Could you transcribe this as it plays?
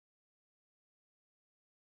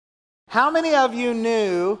How many of you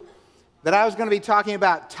knew that I was going to be talking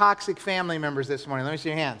about toxic family members this morning? Let me see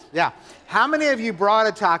your hands. Yeah. How many of you brought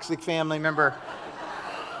a toxic family member?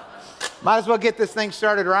 Might as well get this thing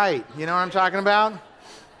started right. You know what I'm talking about?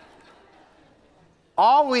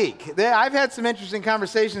 All week, I've had some interesting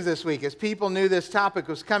conversations this week as people knew this topic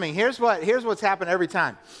was coming. Here's what's happened every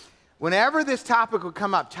time. Whenever this topic would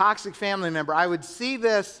come up, toxic family member, I would see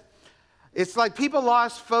this. It's like people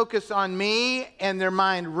lost focus on me and their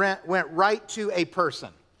mind went right to a person.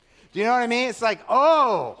 Do you know what I mean? It's like,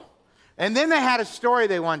 oh. And then they had a story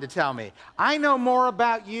they wanted to tell me. I know more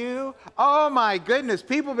about you. Oh my goodness,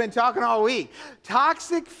 people have been talking all week.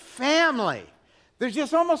 Toxic family. There's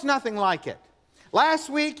just almost nothing like it. Last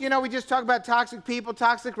week, we just talked about toxic people,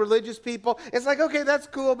 toxic religious people. It's like, okay, that's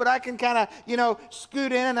cool, but I can kind of,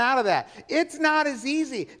 scoot in and out of that. It's not as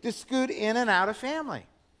easy to scoot in and out of family.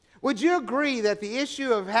 Would you agree that the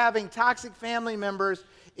issue of having toxic family members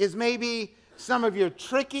is maybe some of your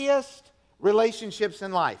trickiest relationships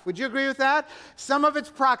in life? Would you agree with that? Some of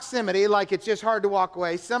it's proximity, like it's just hard to walk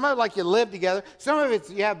away. Some of it, like you live together. Some of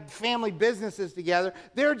it's you have family businesses together.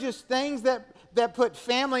 They're just things that put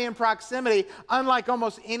family in proximity, unlike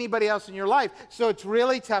almost anybody else in your life. So it's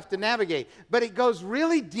really tough to navigate. But it goes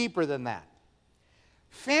really deeper than that.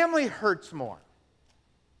 Family hurts more.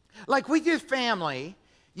 Like we do family,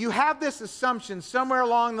 you have this assumption somewhere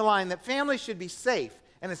along the line that family should be safe,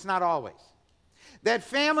 and it's not always. That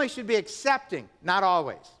family should be accepting, not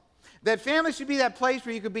always. That family should be that place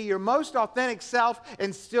where you could be your most authentic self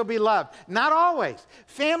and still be loved. Not always.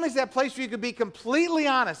 Family's that place where you could be completely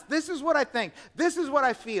honest. This is what I think. This is what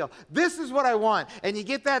I feel. This is what I want. And you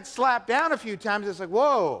get that slapped down a few times, it's like,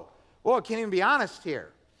 whoa, I can't even be honest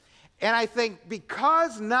here. And I think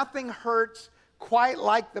because nothing hurts quite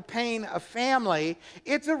like the pain of family,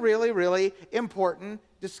 it's a really, really important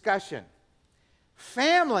discussion.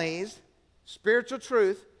 Families, spiritual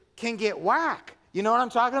truth, can get whack. You know what I'm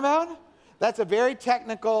talking about? That's a very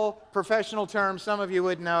technical, professional term. Some of you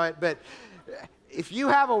wouldn't know it, but if you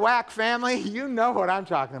have a whack family, you know what I'm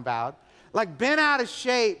talking about. Like bent out of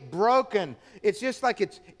shape, broken. It's just like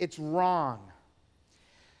it's wrong.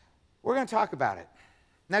 We're going to talk about it.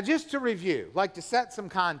 Now, just to review, like to set some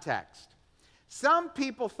context. Some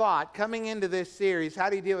people thought, coming into this series, How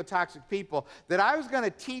Do You Deal with Toxic People, that I was going to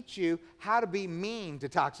teach you how to be mean to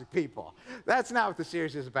toxic people. That's not what the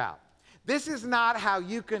series is about. This is not how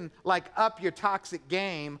you can, up your toxic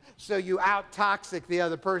game so you out-toxic the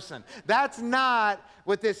other person. That's not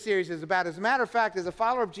what this series is about. As a matter of fact, as a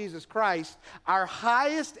follower of Jesus Christ, our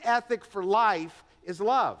highest ethic for life is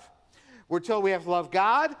love. We're told we have to love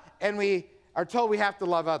God, and we are told we have to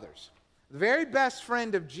love others. The very best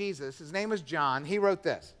friend of Jesus, his name was John, he wrote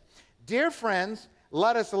this: "Dear friends,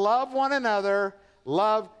 let us love one another.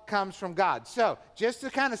 Love comes from God." So, just to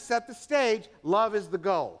kind of set the stage, love is the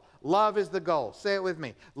goal. Love is the goal. Say it with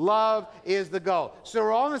me. Love is the goal. So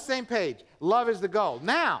we're all on the same page. Love is the goal.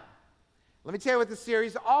 Now, let me tell you what the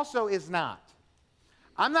series also is not.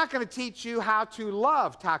 I'm not going to teach you how to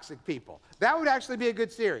love toxic people. That would actually be a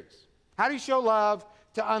good series. How do you show love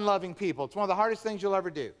to unloving people? It's one of the hardest things you'll ever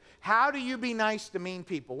do. How do you be nice to mean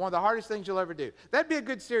people? One of the hardest things you'll ever do. That'd be a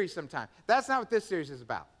good series sometime. That's not what this series is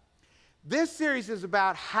about. This series is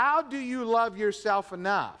about how do you love yourself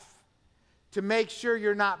enough to make sure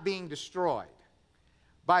you're not being destroyed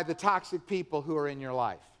by the toxic people who are in your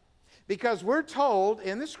life. Because we're told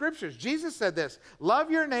in the scriptures, Jesus said this,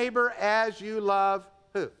 love your neighbor as you love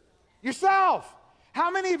who? Yourself. How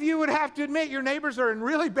many of you would have to admit your neighbors are in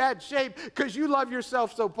really bad shape because you love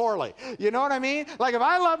yourself so poorly? You know what I mean? Like if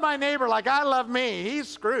I love my neighbor like I love me, he's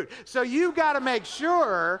screwed. So you've got to make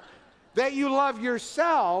sure that you love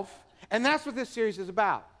yourself, and that's what this series is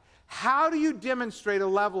about. How do you demonstrate a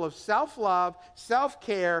level of self-love,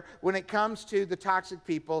 self-care when it comes to the toxic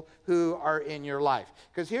people who are in your life?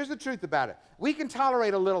 Because here's the truth about it. We can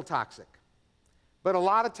tolerate a little toxic, but a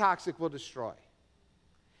lot of toxic will destroy.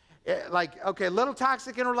 A little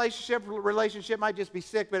toxic in a relationship might just be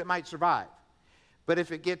sick, but it might survive. But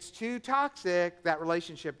if it gets too toxic, that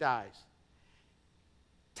relationship dies.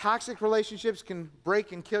 Toxic relationships can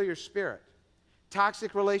break and kill your spirit.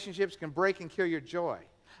 Toxic relationships can break and kill your joy.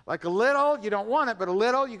 Like a little, you don't want it, but a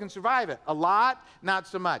little, you can survive it. A lot, not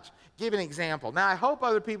so much. Give an example. Now, I hope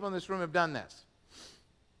other people in this room have done this.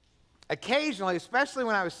 Occasionally, especially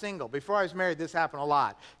when I was single, before I was married, this happened a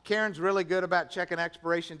lot. Karen's really good about checking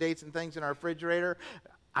expiration dates and things in our refrigerator.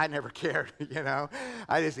 I never cared,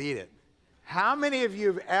 I just eat it. How many of you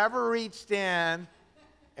have ever reached in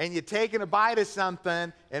and you're taking a bite of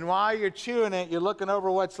something, and while you're chewing it, you're looking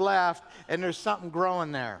over what's left, and there's something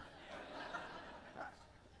growing there?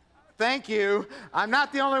 Thank you. I'm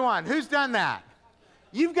not the only one. Who's done that?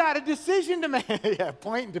 You've got a decision to make. Yeah,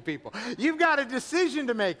 pointing to people. You've got a decision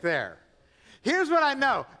to make there. Here's what I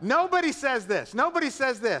know. Nobody says this. Nobody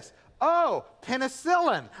says this. Oh,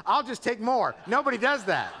 penicillin. I'll just take more. Nobody does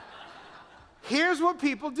that. Here's what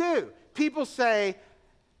people do. People say,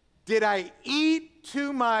 did I eat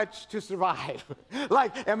too much to survive?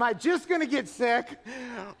 Like, am I just going to get sick?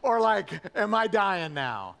 Or like, am I dying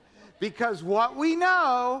now? Because what we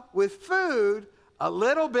know with food, a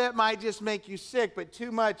little bit might just make you sick, but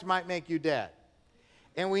too much might make you dead.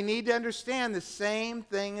 And we need to understand the same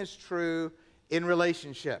thing is true in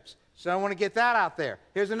relationships. So I want to get that out there.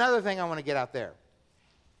 Here's another thing I want to get out there.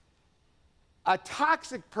 A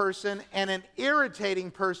toxic person and an irritating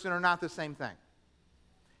person are not the same thing.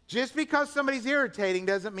 Just because somebody's irritating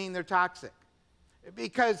doesn't mean they're toxic.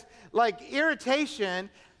 Because, like, irritation,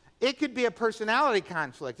 it could be a personality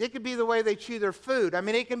conflict. It could be the way they chew their food. I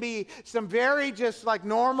mean, it can be some very just, like,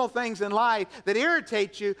 normal things in life that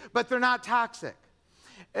irritate you, but they're not toxic.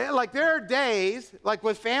 Like, there are days, like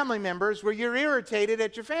with family members, where you're irritated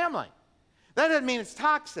at your family. That doesn't mean it's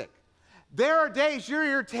toxic. There are days you're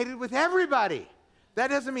irritated with everybody. That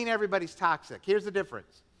doesn't mean everybody's toxic. Here's the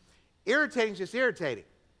difference. Irritating is just irritating.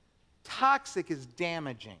 Toxic is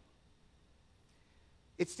damaging.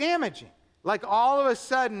 It's damaging. Like all of a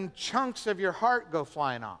sudden, chunks of your heart go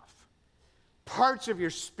flying off. Parts of your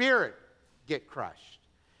spirit get crushed.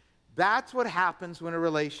 That's what happens when a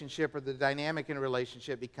relationship or the dynamic in a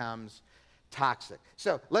relationship becomes toxic.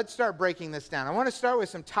 So let's start breaking this down. I want to start with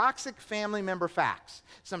some toxic family member facts.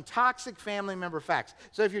 Some toxic family member facts.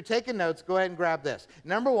 So if you're taking notes, go ahead and grab this.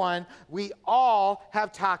 Number one, we all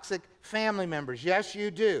have toxic family members. Yes, you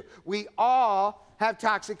do. We all have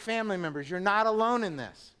toxic family members. You're not alone in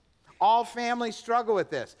this. All families struggle with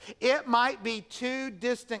this. It might be two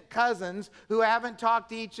distant cousins who haven't talked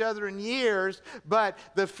to each other in years, but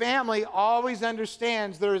the family always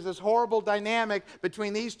understands there is this horrible dynamic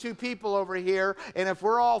between these two people over here, and if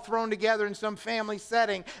we're all thrown together in some family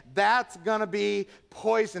setting, that's going to be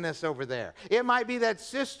poisonous over there. It might be that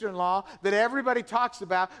sister-in-law that everybody talks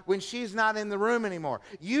about when she's not in the room anymore.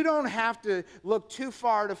 You don't have to look too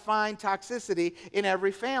far to find toxicity in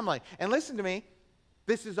every family. And listen to me.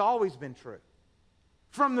 This has always been true.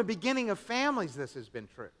 From the beginning of families, this has been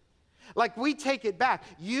true. Like, we take it back.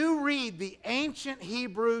 You read the ancient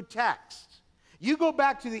Hebrew text. You go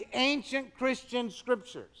back to the ancient Christian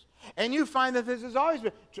scriptures, and you find that this has always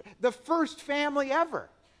been true. The first family ever.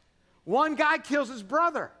 One guy kills his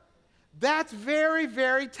brother. That's very,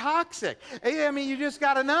 very toxic. I mean, you just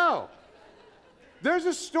got to know. There's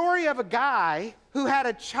a story of a guy who had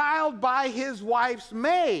a child by his wife's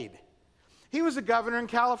maid. He was a governor in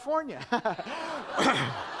California.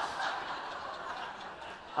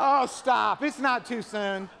 Oh, stop. It's not too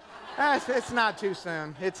soon. It's not too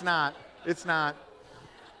soon. It's not. It's not.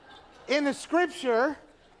 In the scripture,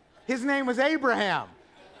 his name was Abraham.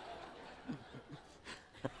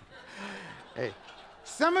 Hey,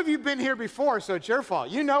 some of you have been here before, so it's your fault.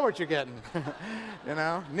 You know what you're getting. You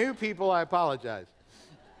know, new people, I apologize.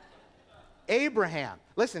 Abraham.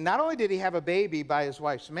 Listen, not only did he have a baby by his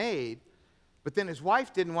wife's maid, but then his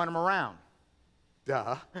wife didn't want him around.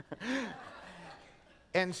 Duh.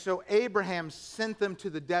 And so Abraham sent them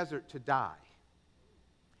to the desert to die.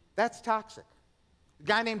 That's toxic. A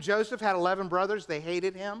guy named Joseph had 11 brothers. They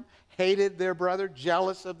hated him, hated their brother,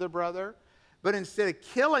 jealous of their brother. But instead of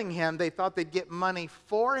killing him, they thought they'd get money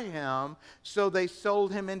for him, so they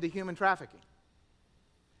sold him into human trafficking.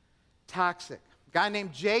 Toxic. A guy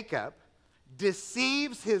named Jacob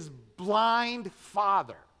deceives his blind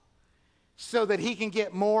father so that he can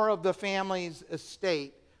get more of the family's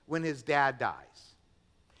estate when his dad dies.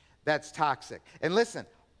 That's toxic. And listen,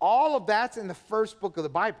 all of that's in the first book of the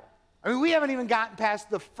Bible. I mean, we haven't even gotten past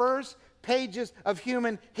the first pages of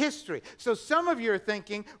human history. So some of you are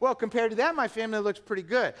thinking, well, compared to that, my family looks pretty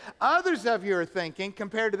good. Others of you are thinking,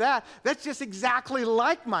 compared to that, that's just exactly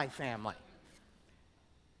like my family.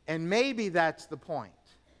 And maybe that's the point.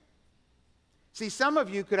 See, some of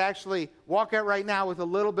you could actually walk out right now with a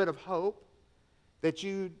little bit of hope that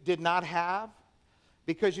you did not have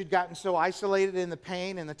because you'd gotten so isolated in the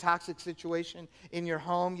pain and the toxic situation in your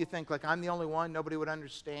home. You think, like, I'm the only one, nobody would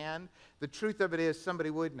understand. The truth of it is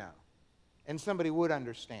somebody would know, and somebody would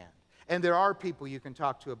understand. And there are people you can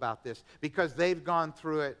talk to about this because they've gone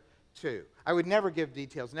through it too. I would never give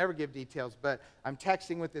details, but I'm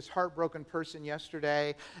texting with this heartbroken person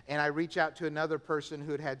yesterday, and I reach out to another person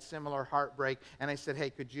who had had similar heartbreak, and I said,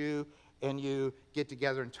 hey, could you and you get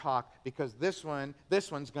together and talk, because this one's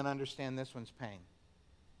going to understand this one's pain.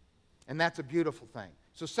 And that's a beautiful thing.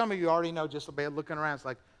 So some of you already know, just by looking around, it's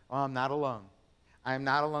like, Oh, I'm not alone. I am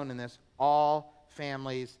not alone in this. All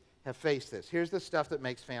families have faced this. Here's the stuff that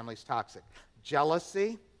makes families toxic: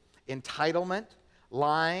 jealousy, entitlement,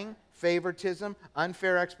 lying, favoritism,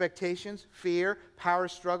 unfair expectations, fear, power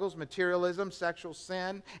struggles, materialism, sexual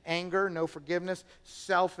sin, anger, no forgiveness,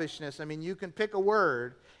 selfishness. I mean, you can pick a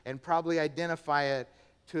word and probably identify it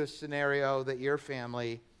to a scenario that your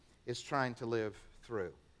family is trying to live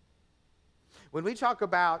through. When we talk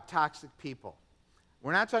about toxic people,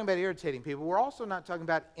 we're not talking about irritating people. We're also not talking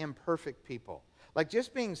about imperfect people. Like,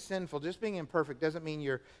 just being sinful, just being imperfect doesn't mean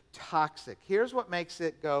you're toxic. Here's what makes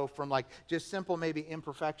it go from like just simple maybe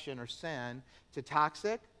imperfection or sin to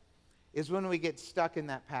toxic, is when we get stuck in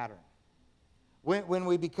that pattern. When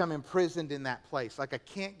we become imprisoned in that place. Like, I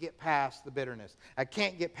can't get past the bitterness. I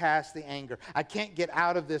can't get past the anger. I can't get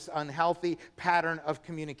out of this unhealthy pattern of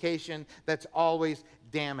communication that's always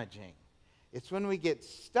damaging. It's when we get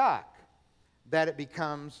stuck that it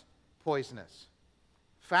becomes poisonous.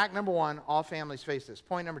 Fact number one, all families face this.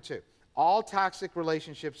 Point number two, all toxic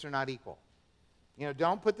relationships are not equal. You know,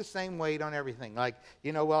 don't put the same weight on everything. Like,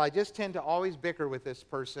 you know, well, I just tend to always bicker with this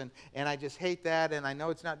person, and I just hate that, and I know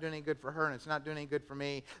it's not doing any good for her, and it's not doing any good for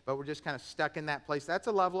me, but we're just kind of stuck in that place. That's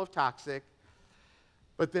a level of toxic.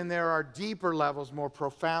 But then there are deeper levels, more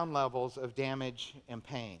profound levels of damage and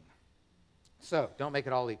pain. So, don't make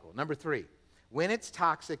it all equal. Number three, when it's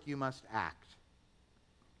toxic, you must act.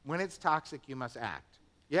 When it's toxic, you must act.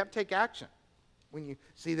 You have to take action when you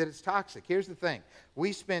see that it's toxic. Here's the thing.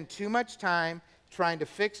 We spend too much time trying to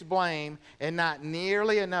fix blame and not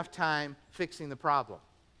nearly enough time fixing the problem.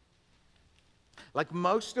 Like,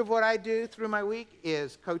 most of what I do through my week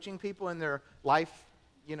is coaching people in their life,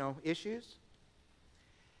 issues.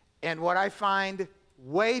 And what I find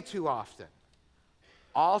way too often,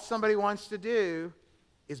 all somebody wants to do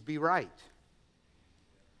is be right.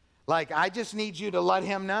 Like, I just need you to let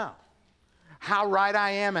him know how right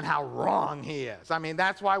I am and how wrong he is. I mean,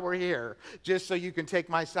 that's why we're here, just so you can take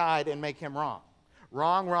my side and make him wrong.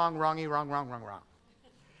 Wrong, wrong, wrongy, wrong, wrong, wrong, wrong.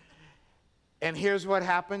 And here's what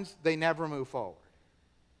happens. They never move forward.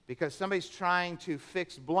 Because somebody's trying to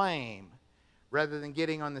fix blame rather than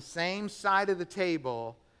getting on the same side of the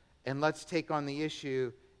table and let's take on the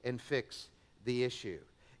issue and fix the issue.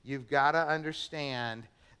 You've got to understand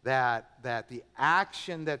that the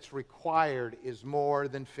action that's required is more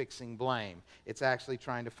than fixing blame. It's actually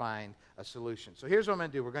trying to find a solution. So here's what I'm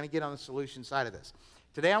going to do. We're going to get on the solution side of this.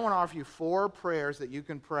 Today I want to offer you 4 prayers that you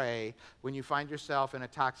can pray when you find yourself in a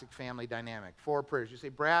toxic family dynamic. 4 prayers. You say,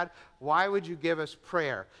 Brad, why would you give us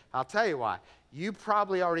prayer? I'll tell you why. You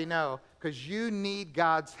probably already know, because you need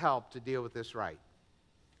God's help to deal with this right.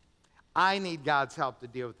 I need God's help to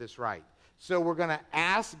deal with this right. So we're going to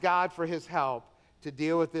ask God for his help to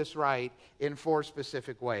deal with this right in 4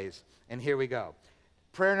 specific ways. And here we go.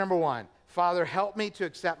 Prayer number 1, Father, help me to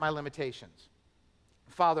accept my limitations.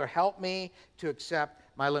 Father, help me to accept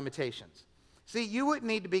my limitations. See, you wouldn't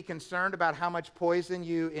need to be concerned about how much poison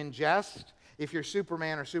you ingest if you're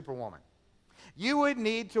Superman or Superwoman. You wouldn't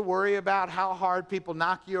need to worry about how hard people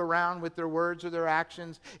knock you around with their words or their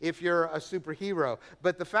actions if you're a superhero.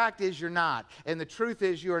 But the fact is you're not. And the truth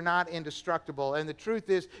is you are not indestructible. And the truth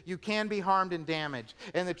is you can be harmed and damaged.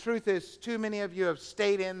 And the truth is too many of you have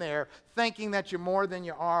stayed in there thinking that you're more than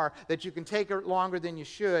you are, that you can take it longer than you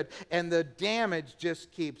should, and the damage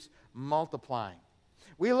just keeps multiplying.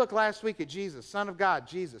 We looked last week at Jesus, Son of God,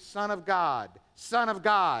 Jesus, Son of God, Son of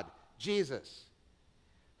God, Jesus,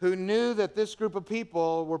 who knew that this group of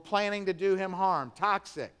people were planning to do him harm,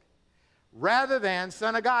 toxic. Rather than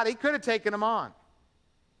Son of God, he could have taken them on.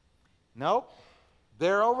 Nope.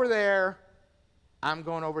 They're over there. I'm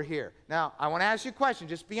going over here. Now, I want to ask you a question.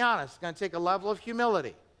 Just be honest. It's going to take a level of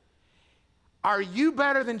humility. Are you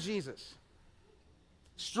better than Jesus?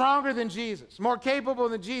 Stronger than Jesus? More capable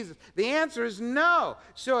than Jesus? The answer is no.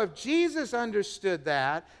 So if Jesus understood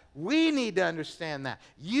that, we need to understand that.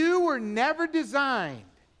 You were never designed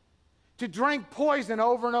to drink poison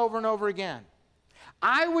over and over and over again.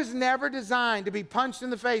 I was never designed to be punched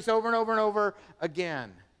in the face over and over and over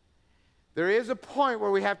again. There is a point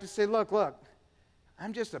where we have to say, look,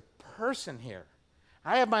 I'm just a person here.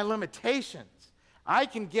 I have my limitations. I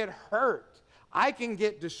can get hurt. I can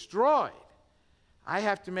get destroyed. I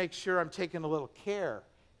have to make sure I'm taking a little care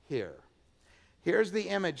here. Here's the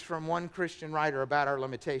image from one Christian writer about our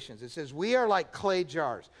limitations. It says, we are like clay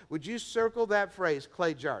jars. Would you circle that phrase,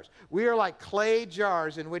 clay jars? We are like clay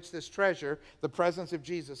jars in which this treasure, the presence of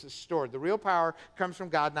Jesus, is stored. The real power comes from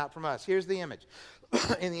God, not from us. Here's the image.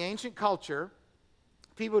 In the ancient culture,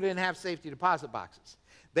 people didn't have safety deposit boxes.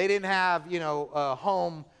 They didn't have,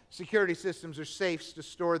 home security systems or safes to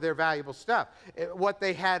store their valuable stuff. What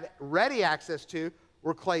they had ready access to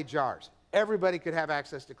were clay jars. Everybody could have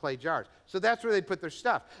access to clay jars. So that's where they'd put their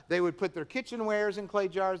stuff. They would put their kitchenwares in clay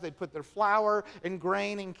jars. They'd put their flour and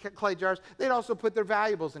grain in clay jars. They'd also put their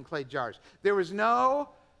valuables in clay jars. There was no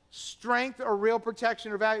strength or real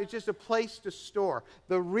protection or value. It's just a place to store.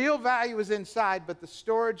 The real value is inside, but the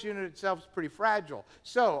storage unit itself is pretty fragile.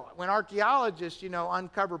 So when archaeologists,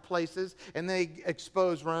 uncover places and they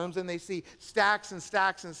expose rooms and they see stacks and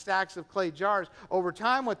stacks and stacks of clay jars, over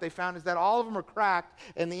time what they found is that all of them are cracked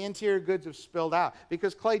and the interior goods have spilled out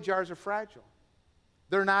because clay jars are fragile.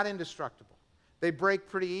 They're not indestructible. They break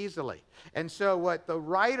pretty easily. And so what the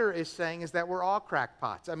writer is saying is that we're all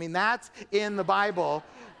crackpots. I mean, that's in the Bible.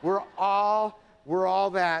 We're all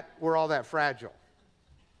that fragile.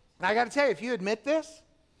 And I got to tell you, if you admit this,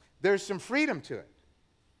 there's some freedom to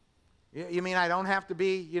it. You mean I don't have to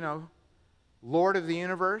be, Lord of the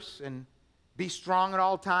universe and be strong at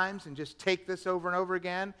all times and just take this over and over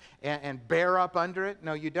again and bear up under it?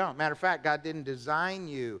 No, you don't. Matter of fact, God didn't design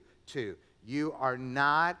you to. You are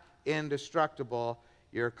not indestructible.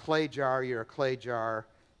 You're a clay jar, you're a clay jar,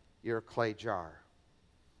 you're a clay jar.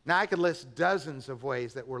 Now, I could list dozens of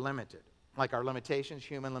ways that we're limited, like our limitations,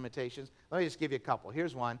 human limitations. Let me just give you a couple.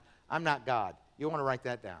 Here's one. I'm not God. You want to write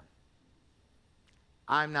that down.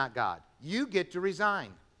 I'm not God. You get to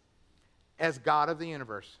resign as God of the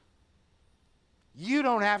universe. You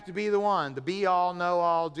don't have to be the one, the be-all,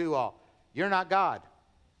 know-all, do-all. You're not God.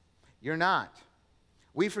 You're not.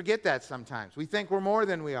 We forget that sometimes. We think we're more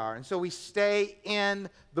than we are, and so we stay in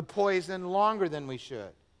the poison longer than we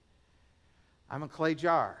should. I'm a clay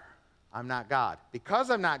jar. I'm not God. Because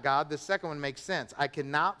I'm not God, the second one makes sense. I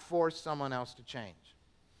cannot force someone else to change.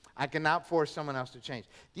 I cannot force someone else to change.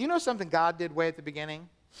 Do you know something God did way at the beginning?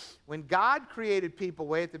 When God created people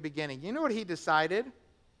way at the beginning, you know what he decided?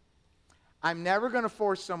 I'm never going to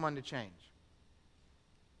force someone to change.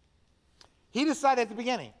 He decided at the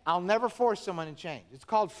beginning, I'll never force someone to change. It's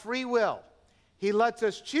called free will. He lets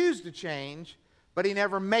us choose to change, but he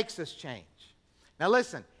never makes us change. Now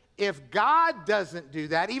listen, if God doesn't do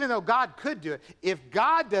that, even though God could do it, if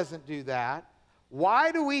God doesn't do that,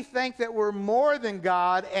 why do we think that we're more than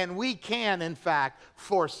God and we can, in fact,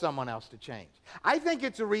 force someone else to change? I think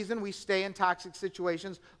it's a reason we stay in toxic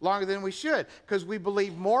situations longer than we should, because we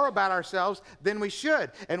believe more about ourselves than we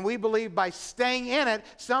should. And we believe by staying in it,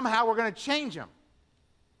 somehow we're going to change them.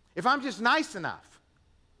 If I'm just nice enough,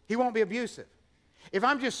 he won't be abusive. If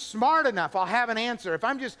I'm just smart enough, I'll have an answer. If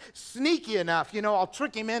I'm just sneaky enough, I'll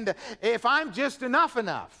trick him into, if I'm just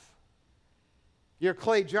enough, you're a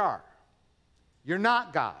clay jar. You're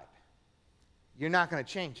not God. You're not going to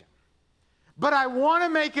change him. But I want to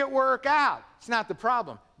make it work out. It's not the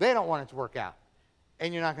problem. They don't want it to work out.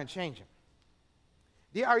 And you're not going to change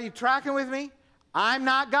him. Are you tracking with me? I'm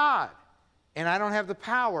not God. And I don't have the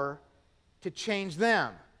power to change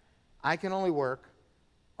them. I can only work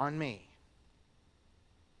on me.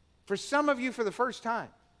 For some of you, for the first time,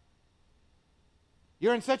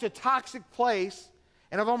 you're in such a toxic place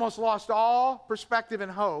and have almost lost all perspective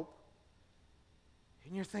and hope.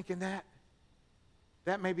 And you're thinking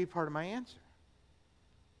that may be part of my answer.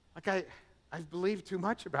 Like I've believed too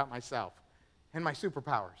much about myself and my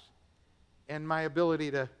superpowers and my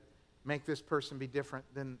ability to make this person be different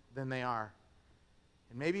than they are.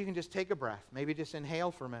 And maybe you can just take a breath. Maybe just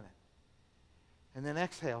inhale for a minute. And then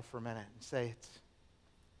exhale for a minute and say,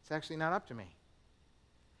 it's actually not up to me.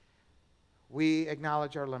 We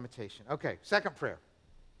acknowledge our limitation. Okay, second prayer.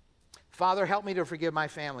 Father, help me to forgive my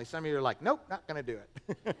family. Some of you are like, nope, not going to do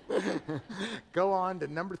it. Go on to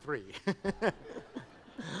number 3.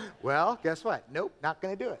 Well, guess what? Nope, not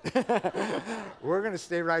going to do it. We're going to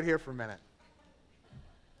stay right here for a minute.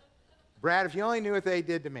 Brad, if you only knew what they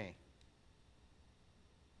did to me.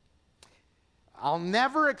 I'll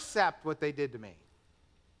never accept what they did to me.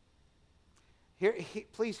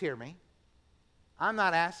 Please hear me. I'm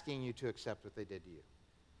not asking you to accept what they did to you.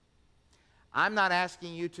 I'm not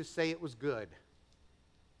asking you to say it was good.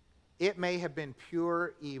 It may have been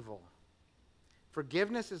pure evil.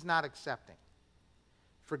 Forgiveness is not accepting.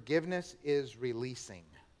 Forgiveness is releasing.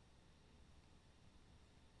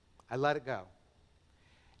 I let it go.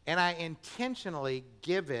 And I intentionally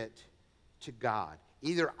give it to God.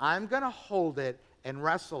 Either I'm going to hold it and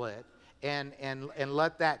wrestle it and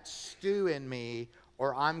let that stew in me,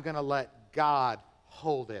 or I'm going to let God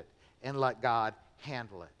hold it and let God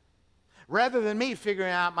handle it. Rather than me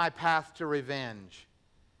figuring out my path to revenge.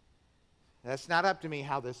 That's not up to me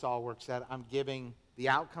how this all works out. I'm giving the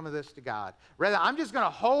outcome of this to God. Rather, I'm just going to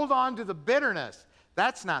hold on to the bitterness.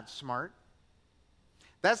 That's not smart.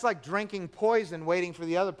 That's like drinking poison waiting for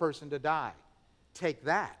the other person to die. Take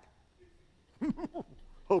that.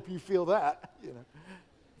 Hope you feel that. You know.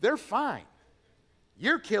 They're fine.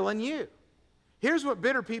 You're killing you. Here's what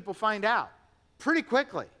bitter people find out pretty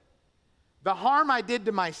quickly. The harm I did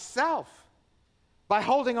to myself by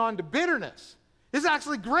holding on to bitterness is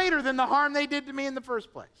actually greater than the harm they did to me in the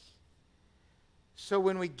first place. So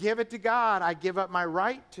when we give it to God, I give up my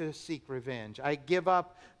right to seek revenge. I give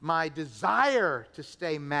up my desire to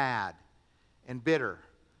stay mad and bitter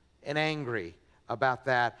and angry about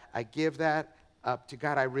that. I give that up to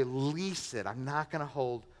God. I release it. I'm not going to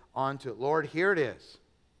hold on to it. Lord, here it is.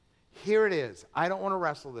 Here it is. I don't want to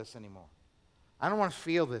wrestle this anymore. I don't want to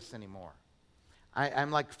feel this anymore.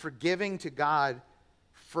 I'm like forgiving to God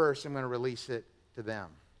first. I'm going to release it to them.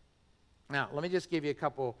 Now, let me just give you a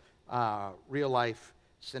couple real life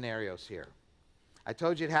scenarios here. I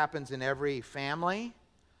told you it happens in every family.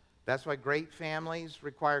 That's why great families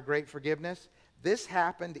require great forgiveness. This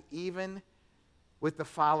happened even with the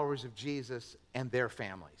followers of Jesus and their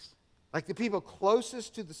families. Like the people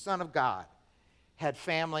closest to the Son of God had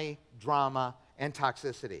family drama and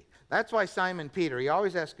toxicity. That's why Simon Peter, he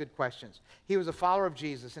always asked good questions. He was a follower of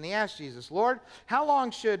Jesus, and he asked Jesus, Lord, how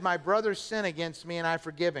long should my brother sin against me and I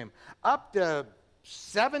forgive him? Up to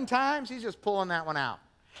 7 times? He's just pulling that one out.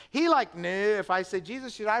 He knew if I said,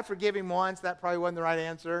 Jesus, should I forgive him once? That probably wasn't the right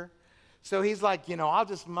answer. So he's like, I'll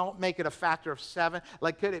just make it a factor of 7.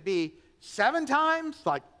 Could it be 7 times?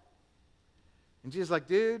 And Jesus like,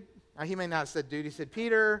 dude, now he may not have said dude, he said,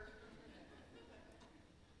 Peter,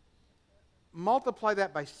 multiply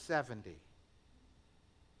that by 70.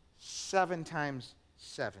 7 times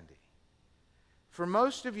 70. For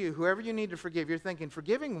most of you, whoever you need to forgive, you're thinking,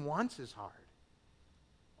 forgiving once is hard.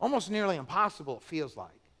 Almost nearly impossible, it feels like.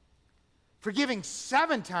 Forgiving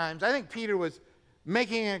 7 times, I think Peter was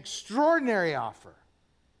making an extraordinary offer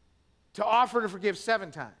to forgive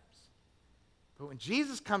 7 times. But when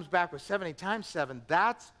Jesus comes back with 70 times 7,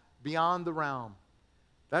 that's beyond the realm.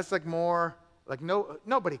 That's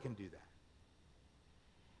nobody can do that.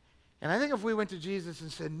 And I think if we went to Jesus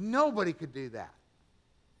and said, nobody could do that,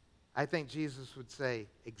 I think Jesus would say,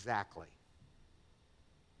 exactly.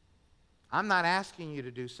 I'm not asking you to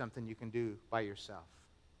do something you can do by yourself.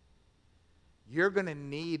 You're going to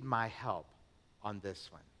need my help on this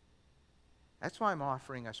one. That's why I'm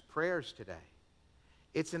offering us prayers today.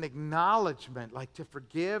 It's an acknowledgement, to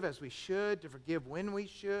forgive as we should, to forgive when we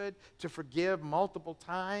should, to forgive multiple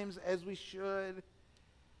times as we should.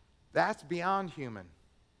 That's beyond human.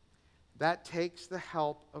 That takes the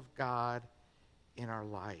help of God in our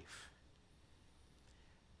life.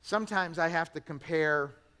 Sometimes I have to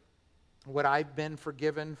compare what I've been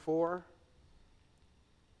forgiven for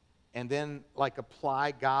and then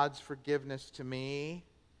apply God's forgiveness to me,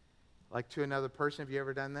 to another person. Have you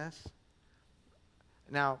ever done this?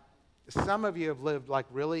 Now, some of you have lived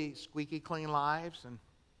really squeaky clean lives, and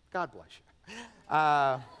God bless you.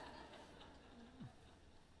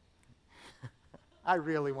 I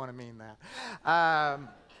really want to mean that.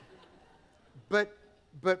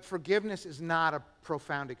 But forgiveness is not a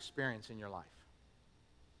profound experience in your life.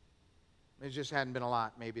 There just hadn't been a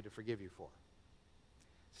lot maybe to forgive you for.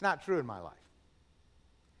 It's not true in my life.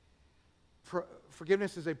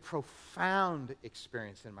 Forgiveness is a profound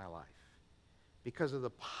experience in my life because of the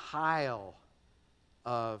pile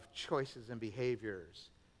of choices and behaviors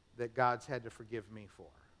that God's had to forgive me for.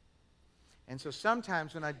 And so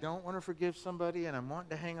sometimes when I don't want to forgive somebody and I'm wanting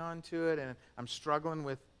to hang on to it and I'm struggling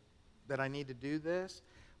with that I need to do this,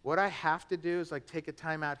 what I have to do is take a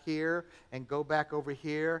time out here and go back over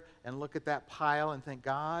here and look at that pile and think,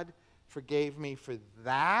 God forgave me for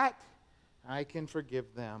that. I can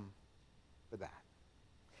forgive them for that.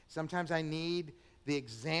 Sometimes I need the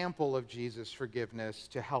example of Jesus' forgiveness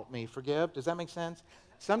to help me forgive. Does that make sense?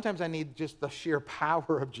 Sometimes I need just the sheer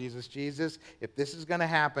power of Jesus. Jesus, if this is going to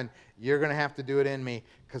happen, you're going to have to do it in me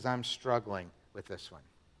because I'm struggling with this one.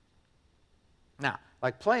 Now,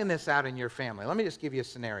 playing this out in your family, let me just give you a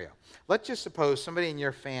scenario. Let's just suppose somebody in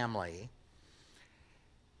your family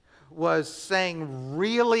was saying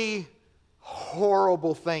really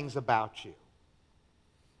horrible things about you.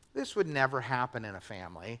 This would never happen in a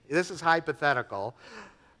family. This is hypothetical.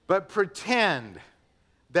 But pretend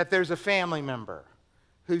that there's a family member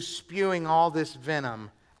who's spewing all this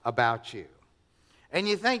venom about you. And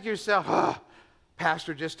you think to yourself,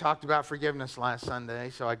 Pastor just talked about forgiveness last Sunday,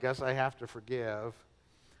 so I guess I have to forgive.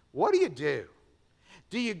 What do?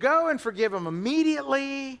 Do you go and forgive them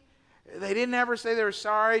immediately? They didn't ever say they were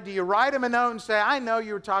sorry. Do you write them a note and say, I know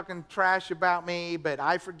you were talking trash about me, but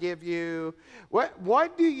I forgive you?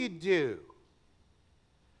 What do you do?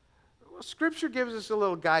 Scripture gives us a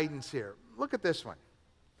little guidance here. Look at this one.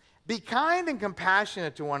 Be kind and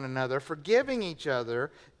compassionate to one another, forgiving each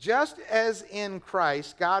other, just as in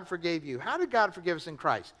Christ God forgave you. How did God forgive us in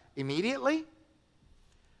Christ? Immediately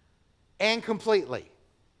and completely.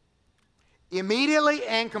 Immediately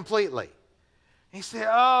and completely. He said,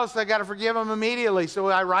 oh, so I got to forgive them immediately. So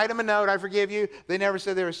I write them a note, I forgive you. They never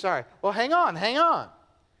said they were sorry. Well, hang on.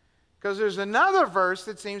 Because there's another verse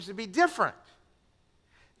that seems to be different.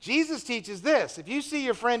 Jesus teaches this. If you see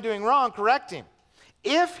your friend doing wrong, correct him.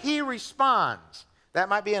 If he responds, that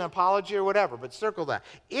might be an apology or whatever, but circle that.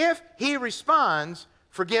 If he responds,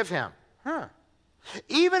 forgive him.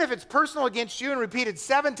 Even if it's personal against you and repeated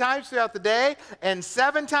 7 times throughout the day, and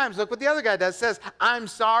 7 times, look what the other guy does, says, I'm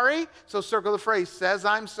sorry. So circle the phrase, says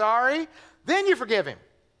I'm sorry. Then you forgive him.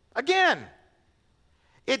 Again.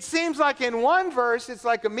 It seems like in one verse, it's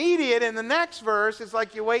like immediate. In the next verse, it's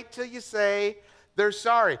like you wait till you say they're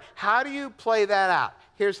sorry. How do you play that out?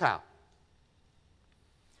 Here's how.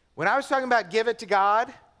 When I was talking about give it to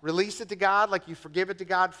God, release it to God, like you forgive it to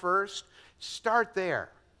God first, start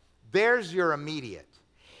there. There's your immediate.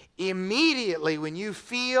 Immediately, when you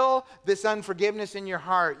feel this unforgiveness in your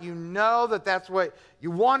heart, you know that that's what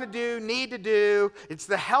you want to do, need to do. It's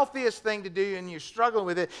the healthiest thing to do, and you're struggling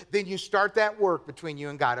with it. Then you start that work between you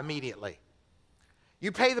and God immediately.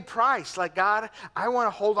 You pay the price. Like, God, I want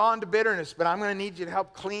to hold on to bitterness, but I'm going to need you to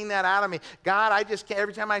help clean that out of me. God, I just can't.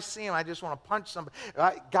 Every time I see him, I just want to punch somebody.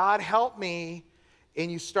 God, help me.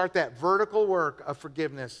 And you start that vertical work of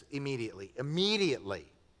forgiveness immediately. Immediately.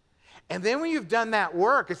 And then when you've done that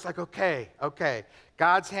work, it's like, okay,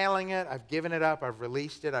 God's handling it. I've given it up. I've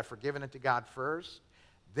released it. I've forgiven it to God first.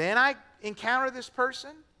 Then I encounter this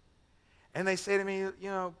person, and they say to me,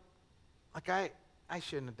 like I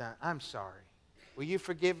shouldn't have done it. I'm sorry. Will you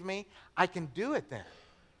forgive me? I can do it then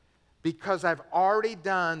because I've already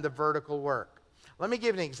done the vertical work. Let me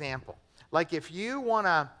give an example. Like if you want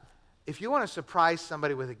to surprise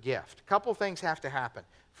somebody with a gift, a couple things have to happen.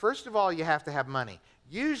 First of all, you have to have money.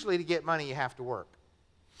 Usually to get money, you have to work.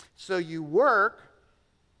 So you work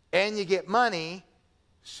and you get money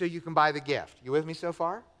so you can buy the gift. You with me so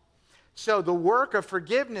far? So the work of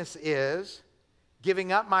forgiveness is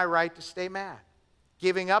giving up my right to stay mad.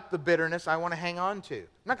 Giving up the bitterness I want to hang on to. I'm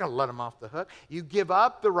not going to let them off the hook. You give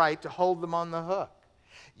up the right to hold them on the hook.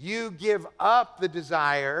 You give up the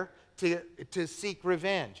desire to seek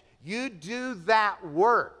revenge. You do that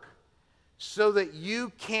work so that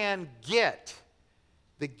you can get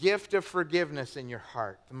the gift of forgiveness in your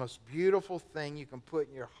heart. The most beautiful thing you can put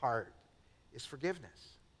in your heart is forgiveness.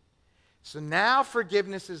 So now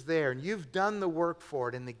forgiveness is there, and you've done the work for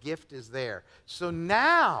it, and the gift is there. So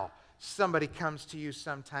now somebody comes to you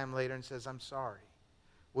sometime later and says, I'm sorry.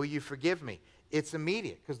 Will you forgive me? It's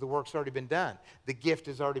immediate because the work's already been done. The gift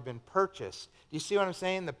has already been purchased. Do you see what I'm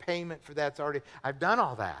saying? The payment for that's already, I've done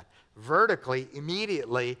all that. Vertically,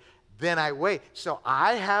 immediately, then I wait. So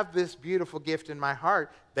I have this beautiful gift in my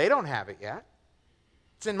heart. They don't have it yet.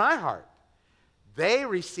 It's in my heart. They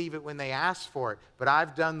receive it when they ask for it, but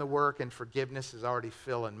I've done the work and forgiveness is already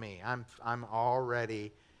filling me. I'm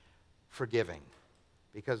already forgiving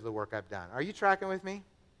because of the work I've done. Are you tracking with me?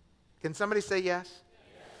 Can somebody say yes?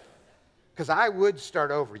 Because I would start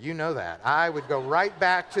over. You know that. I would go right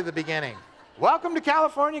back to the beginning. Welcome to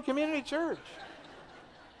California Community Church.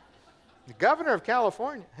 The governor of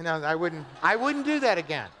California. No, I wouldn't do that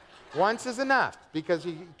again. Once is enough because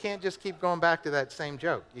you can't just keep going back to that same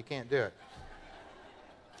joke. You can't do it.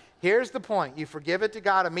 Here's the point. You forgive it to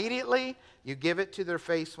God immediately. You give it to their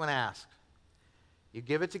face when asked. You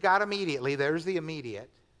give it to God immediately. There's the immediate.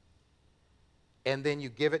 And then you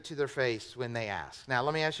give it to their face when they ask. Now,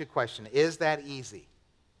 let me ask you a question. Is that easy?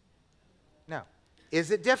 No.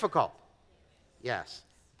 Is it difficult? Yes.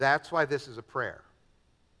 That's why this is a prayer.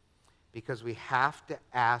 Because we have to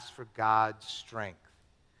ask for God's strength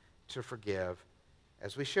to forgive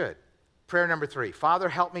as we should. Prayer number 3. Father,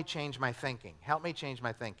 help me change my thinking. Help me change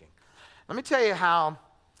my thinking. Let me tell you how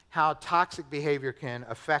toxic behavior can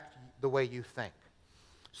affect the way you think.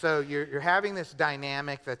 So you're having this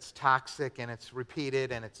dynamic that's toxic and it's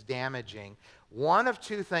repeated and it's damaging. One of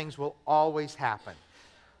two things will always happen.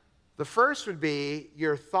 The first would be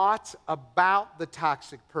your thoughts about the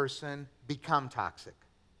toxic person become toxic.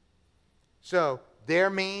 So they're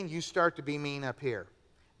mean, you start to be mean up here.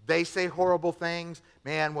 They say horrible things.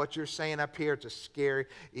 Man, what you're saying up here, it's just scary.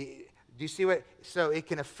 Do you see what? So it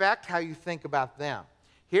can affect how you think about them.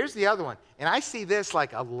 Here's the other one. And I see this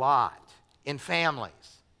like a lot in families.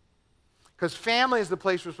 Because family is the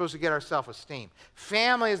place we're supposed to get our self-esteem.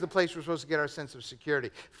 Family is the place we're supposed to get our sense of security.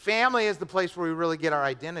 Family is the place where we really get our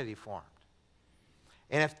identity formed.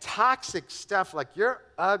 And if toxic stuff like you're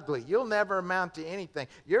ugly, you'll never amount to anything,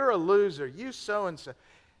 you're a loser, you so-and-so,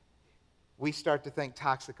 we start to think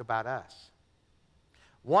toxic about us.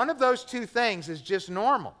 One of those two things is just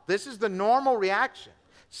normal. This is the normal reaction.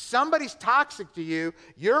 Somebody's toxic to you,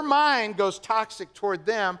 your mind goes toxic toward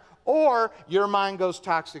them, or your mind goes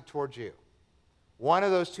toxic towards you. One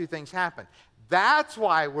of those two things happen. That's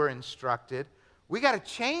why we're instructed. We got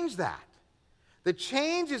to change that. The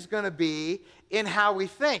change is going to be in how we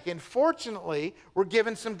think. And fortunately, we're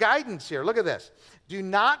given some guidance here. Look at this. Do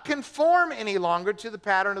not conform any longer to the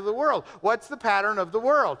pattern of the world. What's the pattern of the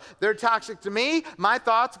world? They're toxic to me, my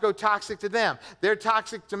thoughts go toxic to them. They're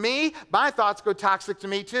toxic to me, my thoughts go toxic to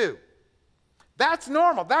me too. That's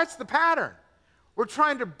normal. That's the pattern. We're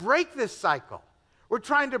trying to break this cycle. We're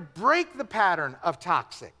trying to break the pattern of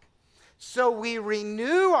toxic. So we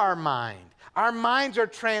renew our mind. Our minds are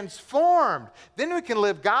transformed. Then we can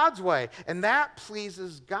live God's way, and that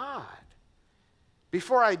pleases God.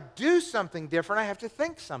 Before I do something different, I have to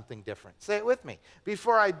think something different. Say it with me.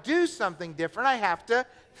 Before I do something different, I have to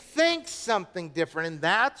think something different, and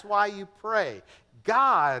that's why you pray.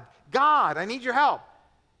 God, I need your help.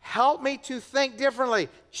 Help me to think differently.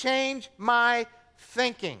 Change my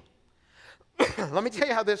thinking. Let me tell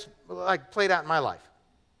you how this played out in my life.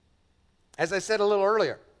 As I said a little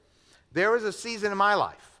earlier, there was a season in my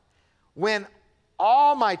life when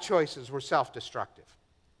all my choices were self-destructive.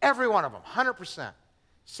 Every one of them, 100%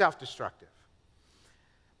 self-destructive.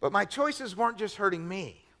 But my choices weren't just hurting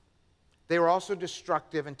me. They were also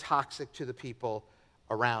destructive and toxic to the people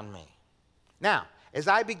around me. Now, as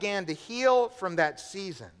I began to heal from that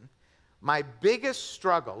season, my biggest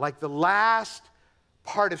struggle, like the last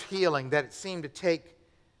part of healing that it seemed to take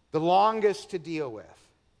the longest to deal with,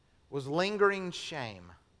 was lingering shame.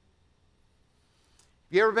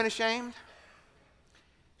 You ever been ashamed?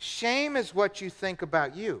 Shame is what you think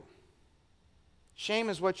about you. Shame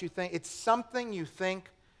is what you think. It's something you think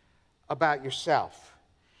about yourself.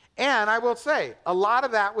 And I will say, a lot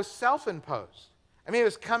of that was self-imposed. I mean, it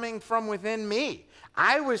was coming from within me.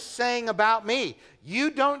 I was saying about me,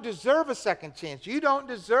 you don't deserve a second chance. You don't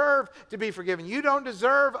deserve to be forgiven. You don't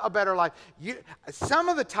deserve a better life. Some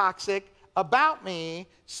of the toxic about me,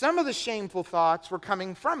 some of the shameful thoughts were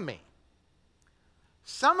coming from me.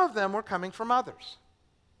 Some of them were coming from others.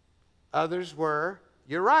 Others were,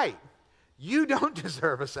 you're right. You don't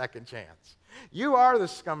deserve a second chance. You are the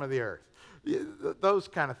scum of the earth. Those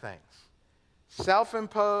kind of things.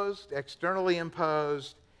 Self-imposed, externally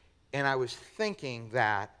imposed, and I was thinking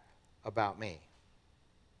that about me.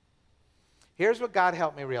 Here's what God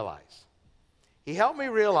helped me realize. He helped me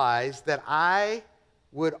realize that I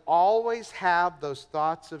would always have those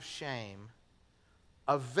thoughts of shame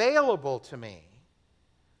available to me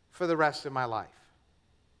for the rest of my life.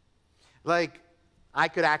 Like, I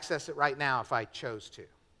could access it right now if I chose to.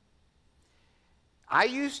 I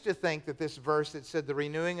used to think that this verse that said the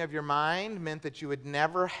renewing of your mind meant that you would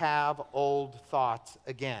never have old thoughts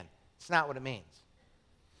again. It's not what it means.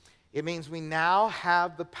 It means we now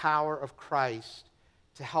have the power of Christ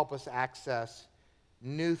to help us access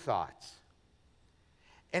new thoughts.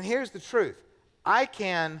 And here's the truth. I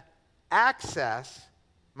can access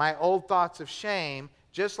my old thoughts of shame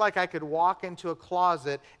just like I could walk into a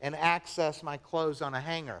closet and access my clothes on a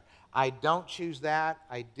hanger. I don't choose that.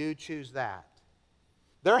 I do choose that.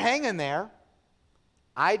 They're hanging there.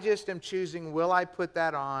 I just am choosing, will I put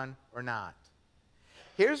that on or not?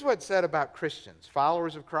 Here's what's said about Christians,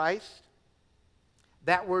 followers of Christ,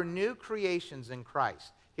 that we're new creations in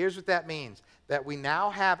Christ. Here's what that means, that we now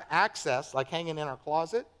have access, like hanging in our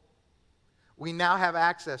closet, we now have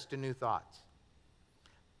access to new thoughts,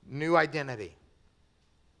 new identity.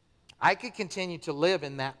 I could continue to live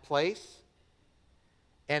in that place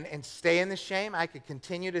and stay in the shame. I could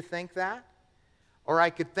continue to think that. Or I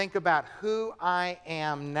could think about who I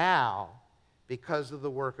am now because of the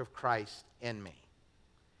work of Christ in me.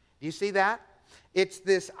 Do you see that? It's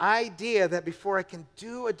this idea that before I can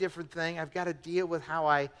do a different thing, I've got to deal with how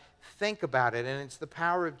I think about it. And it's the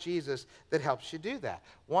power of Jesus that helps you do that.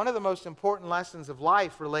 One of the most important lessons of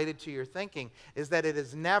life related to your thinking is that it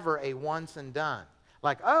is never a once and done.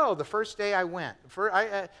 Like, oh, the first day I went.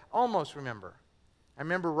 I almost remember. I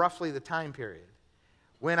remember roughly the time period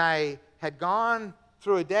when I had gone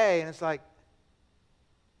through a day and it's like,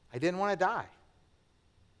 I didn't want to die.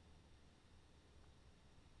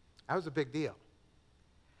 That was a big deal.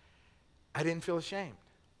 I didn't feel ashamed.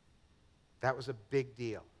 That was a big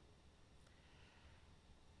deal.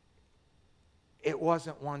 It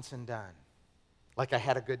wasn't once and done. Like I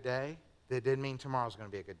had a good day, that didn't mean tomorrow's going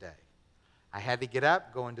to be a good day. I had to get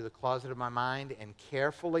up, go into the closet of my mind, and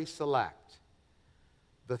carefully select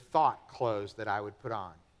the thought clothes that I would put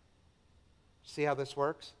on. See how this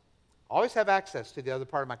works? Always have access to the other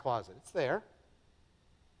part of my closet. It's there.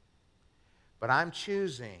 But I'm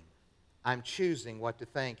choosing what to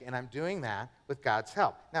think, and I'm doing that with God's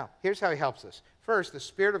help. Now, here's how he helps us. First, the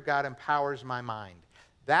Spirit of God empowers my mind.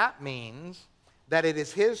 That means that it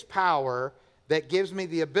is his power that gives me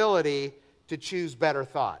the ability to choose better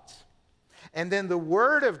thoughts. And then the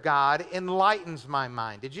Word of God enlightens my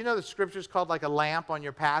mind. Did you know the Scripture is called like a lamp on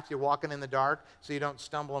your path? You're walking in the dark so you don't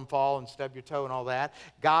stumble and fall and stub your toe and all that.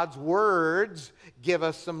 God's words give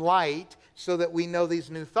us some light so that we know these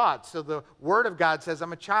new thoughts. So the Word of God says,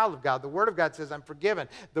 I'm a child of God. The Word of God says, I'm forgiven.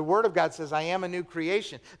 The Word of God says, I am a new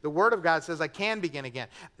creation. The Word of God says, I can begin again.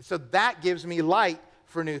 So that gives me light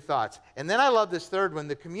for new thoughts. And then I love this third one.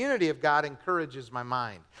 The community of God encourages my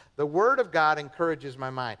mind. The Word of God encourages my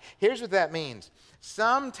mind. Here's what that means.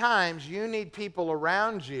 Sometimes you need people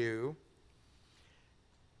around you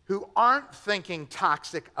who aren't thinking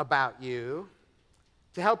toxic about you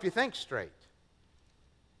to help you think straight.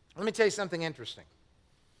 Let me tell you something interesting.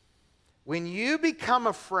 When you become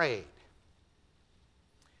afraid,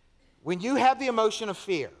 when you have the emotion of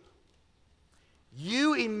fear,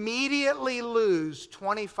 you immediately lose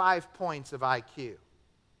 25 points of IQ.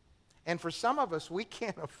 And for some of us, we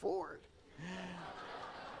can't afford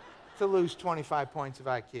to lose 25 points of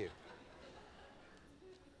IQ.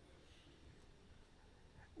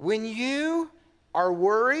 When you are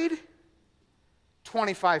worried,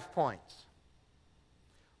 25 points.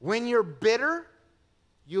 When you're bitter,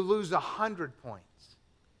 you lose 100 points.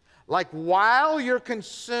 Like while you're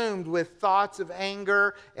consumed with thoughts of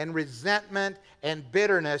anger and resentment and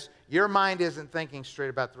bitterness, your mind isn't thinking straight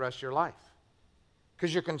about the rest of your life.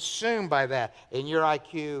 Because you're consumed by that and your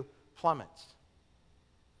IQ plummets.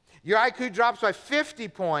 Your IQ drops by 50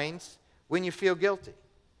 points when you feel guilty.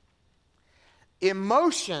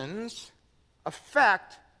 Emotions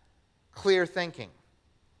affect clear thinking.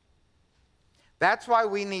 That's why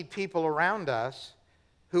we need people around us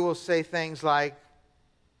who will say things like,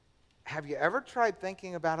 have you ever tried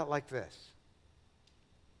thinking about it like this?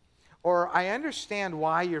 Or, I understand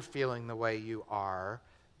why you're feeling the way you are,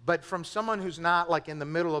 but from someone who's not like in the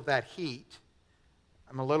middle of that heat,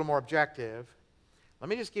 I'm a little more objective. Let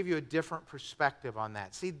me just give you a different perspective on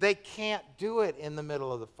that. See, they can't do it in the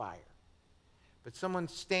middle of the fire. But someone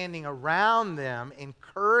standing around them,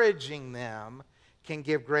 encouraging them, can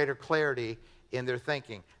give greater clarity in their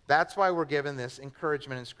thinking. That's why we're given this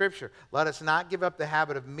encouragement in Scripture. Let us not give up the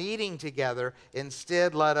habit of meeting together.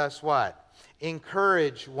 Instead, let us what?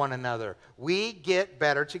 Encourage one another. We get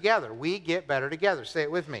better together. We get better together. Say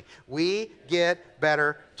it with me. We get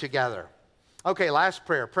better together. Okay, last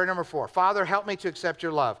prayer. Prayer number 4. Father, help me to accept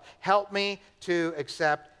your love. Help me to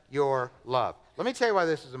accept your love. Let me tell you why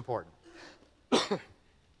this is important.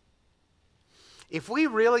 If we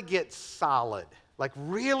really get solid, like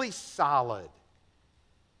really solid,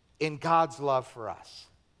 in God's love for us,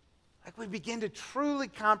 like we begin to truly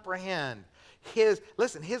comprehend His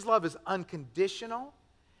love is unconditional,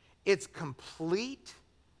 it's complete,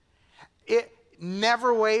 it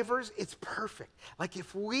never wavers, it's perfect. Like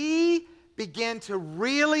if we begin to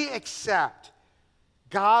really accept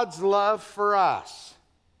God's love for us,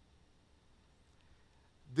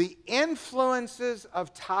 the influences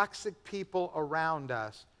of toxic people around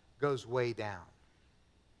us goes way down.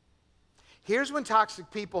 Here's when toxic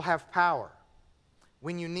people have power,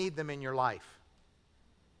 when you need them in your life.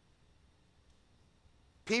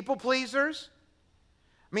 People pleasers.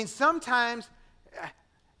 I mean, sometimes,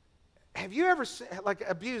 have you ever, like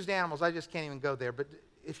abused animals, I just can't even go there, but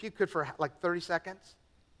if you could for like 30 seconds,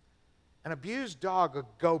 an abused dog would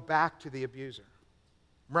go back to the abuser,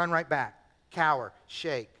 run right back, cower,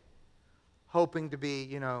 shake, hoping to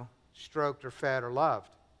be, stroked or fed or loved.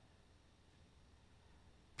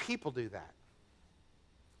 People do that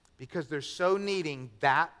because they're so needing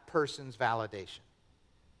that person's validation,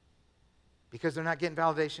 because they're not getting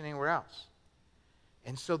validation anywhere else.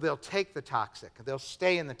 And so they'll take the toxic, they'll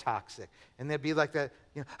stay in the toxic, and they'll be like that,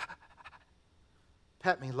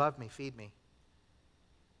 pet me, love me, feed me.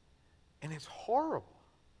 And it's horrible.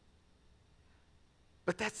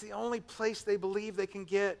 But that's the only place they believe they can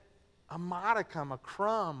get a modicum, a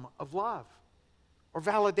crumb of love or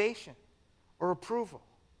validation or approval.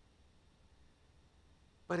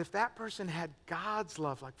 But if that person had God's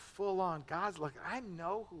love, like full on God's love, I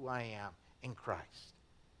know who I am in Christ.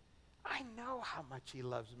 I know how much He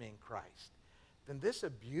loves me in Christ. Then this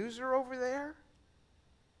abuser over there,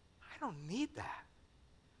 I don't need that.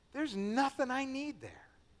 There's nothing I need there.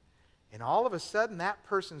 And all of a sudden, that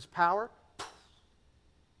person's power,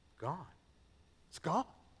 gone. It's gone.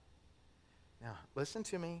 Now, listen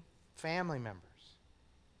to me, family members.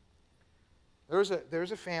 There's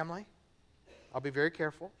a family, I'll be very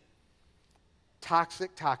careful,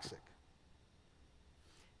 toxic.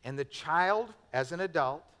 And the child, as an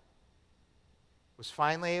adult, was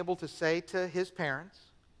finally able to say to his parents,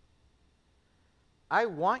 I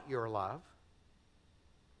want your love.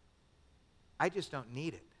 I just don't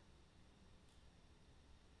need it.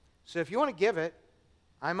 So if you want to give it,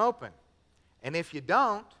 I'm open. And if you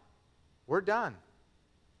don't, we're done.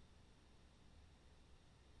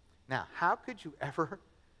 Now, how could you ever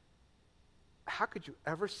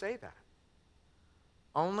say that?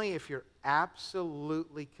 Only if you're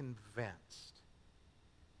absolutely convinced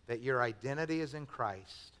that your identity is in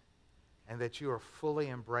Christ and that you are fully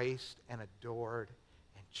embraced and adored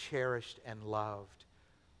and cherished and loved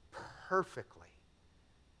perfectly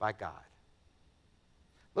by God.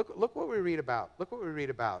 Look what we read about. Look what we read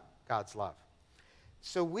about God's love.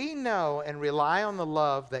 So we know and rely on the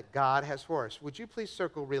love that God has for us. Would you please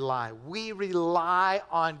circle rely? We rely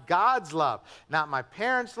on God's love. Not my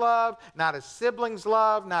parents' love, not a sibling's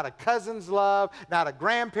love, not a cousin's love, not a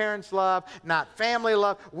grandparent's love, not family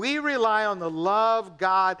love. We rely on the love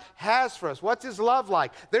God has for us. What's his love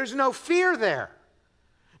like? There's no fear there.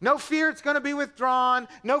 No fear it's going to be withdrawn.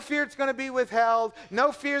 No fear it's going to be withheld.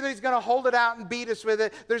 No fear that he's going to hold it out and beat us with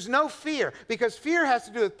it. There's no fear, because fear has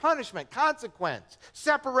to do with punishment, consequence,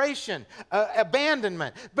 separation,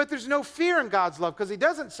 abandonment. But there's no fear in God's love, because he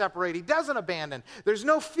doesn't separate. He doesn't abandon. There's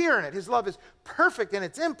no fear in it. His love is perfect, and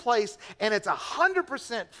it's in place, and it's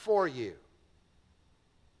 100% for you.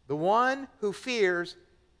 The one who fears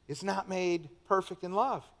is not made perfect in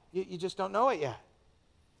love. You just don't know it yet.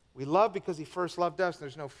 We love because he first loved us.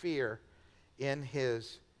 There's no fear in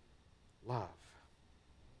his love.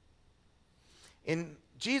 In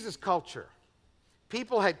Jesus' culture,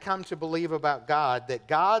 people had come to believe about God that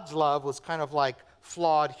God's love was kind of like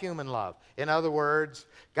flawed human love. In other words,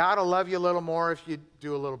 God will love you a little more if you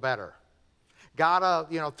do a little better. God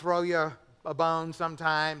will, throw you a bone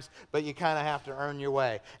sometimes, but you kind of have to earn your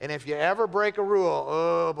way. And if you ever break a rule,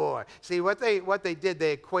 oh boy. See, what they did,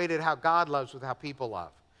 they equated how God loves with how people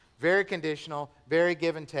love. Very conditional, very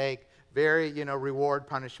give and take, very, reward,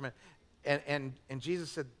 punishment. And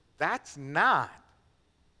Jesus said, that's not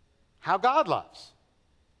how God loves.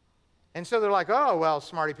 And so they're like, oh, well,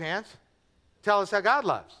 smarty pants, tell us how God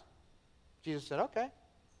loves. Jesus said, okay.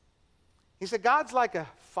 He said, God's like a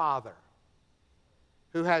father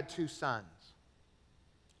who had two sons.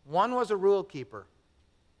 One was a rule keeper,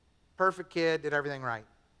 perfect kid, did everything right.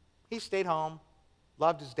 He stayed home,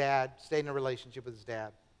 loved his dad, stayed in a relationship with his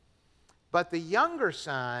dad. But the younger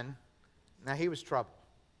son, now he was trouble.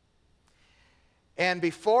 And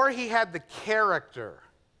before he had the character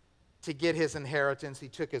to get his inheritance, he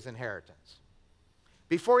took his inheritance.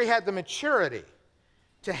 Before he had the maturity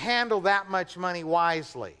to handle that much money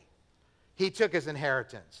wisely, he took his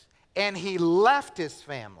inheritance. And he left his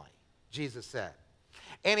family, Jesus said.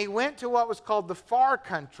 And he went to what was called the far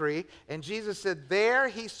country, and Jesus said there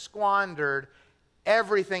he squandered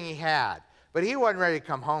everything he had. But he wasn't ready to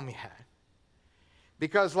come home yet.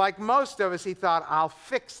 Because like most of us, he thought, I'll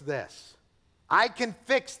fix this. I can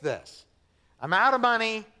fix this. I'm out of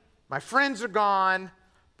money. My friends are gone.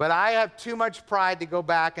 But I have too much pride to go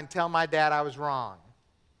back and tell my dad I was wrong.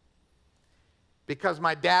 Because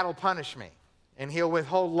my dad will punish me. And he'll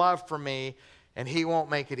withhold love from me. And he won't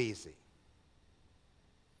make it easy.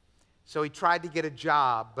 So he tried to get a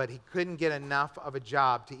job, but he couldn't get enough of a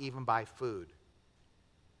job to even buy food.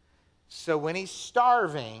 So when he's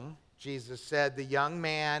starving, Jesus said, the young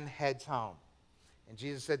man heads home. And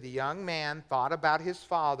Jesus said the young man thought about his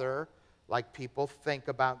father like people think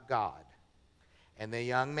about God. And the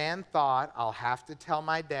young man thought, I'll have to tell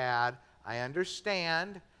my dad, I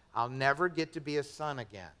understand, I'll never get to be a son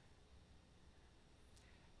again.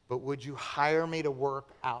 But would you hire me to work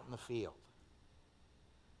out in the field?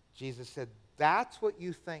 Jesus said, that's what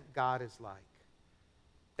you think God is like.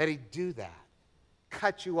 That he'd do that.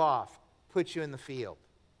 Cut you off, put you in the field.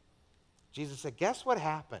 Jesus said, guess what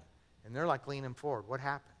happened? And they're like leaning forward. What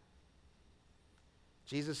happened?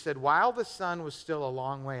 Jesus said, while the son was still a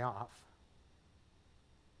long way off,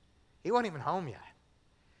 he wasn't even home yet.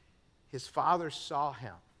 His father saw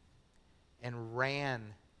him and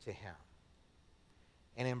ran to him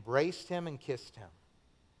and embraced him and kissed him.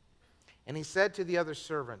 And he said to the other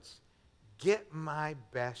servants, get my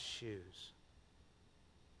best shoes.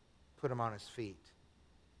 Put them on his feet.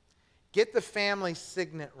 Get the family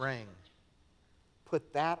signet ring.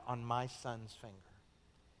 Put that on my son's finger.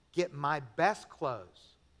 Get my best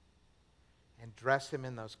clothes and dress him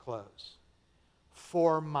in those clothes.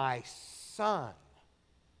 For my son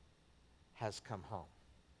has come home.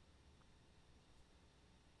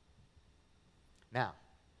 Now,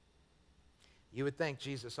 you would think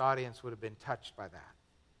Jesus' audience would have been touched by that.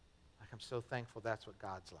 Like, I'm so thankful that's what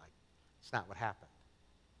God's like. It's not what happened.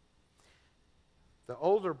 The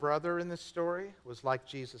older brother in this story was like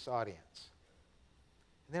Jesus' audience.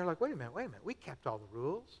 And they're like, wait a minute, we kept all the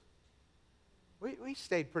rules. We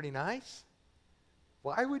stayed pretty nice.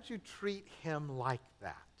 Why would you treat him like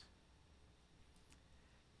that?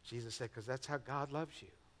 Jesus said, because that's how God loves you.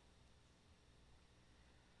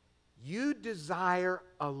 You desire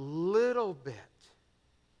a little bit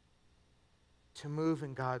to move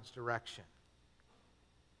in God's direction.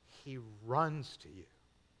 He runs to you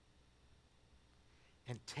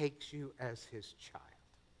and takes you as his child.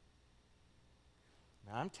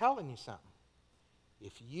 Now, I'm telling you something.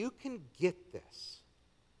 If you can get this,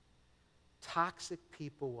 toxic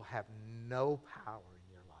people will have no power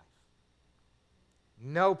in your life.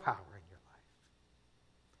 No power in your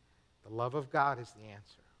life. The love of God is the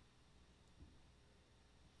answer.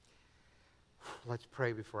 Let's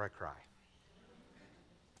pray before I cry.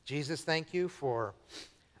 Jesus, thank you for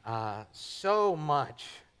so much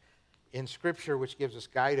in Scripture which gives us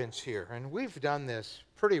guidance here. And we've done this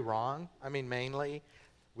pretty wrong. I mean, mainly,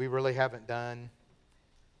 we really haven't done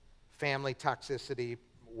family toxicity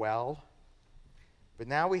well. But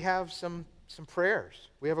now we have some prayers.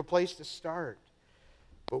 We have a place to start.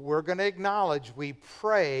 But we're going to acknowledge we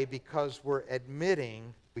pray because we're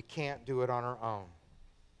admitting we can't do it on our own.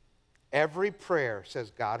 Every prayer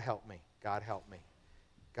says, God help me, God help me,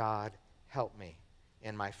 God help me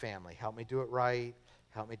in my family. Help me do it right.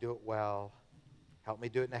 Help me do it well. Help me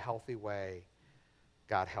do it in a healthy way.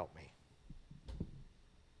 God help me.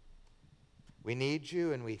 We need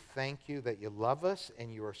you, and we thank you that you love us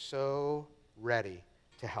and you are so ready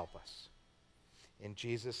to help us. In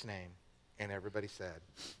Jesus' name. And everybody said,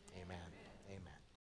 amen.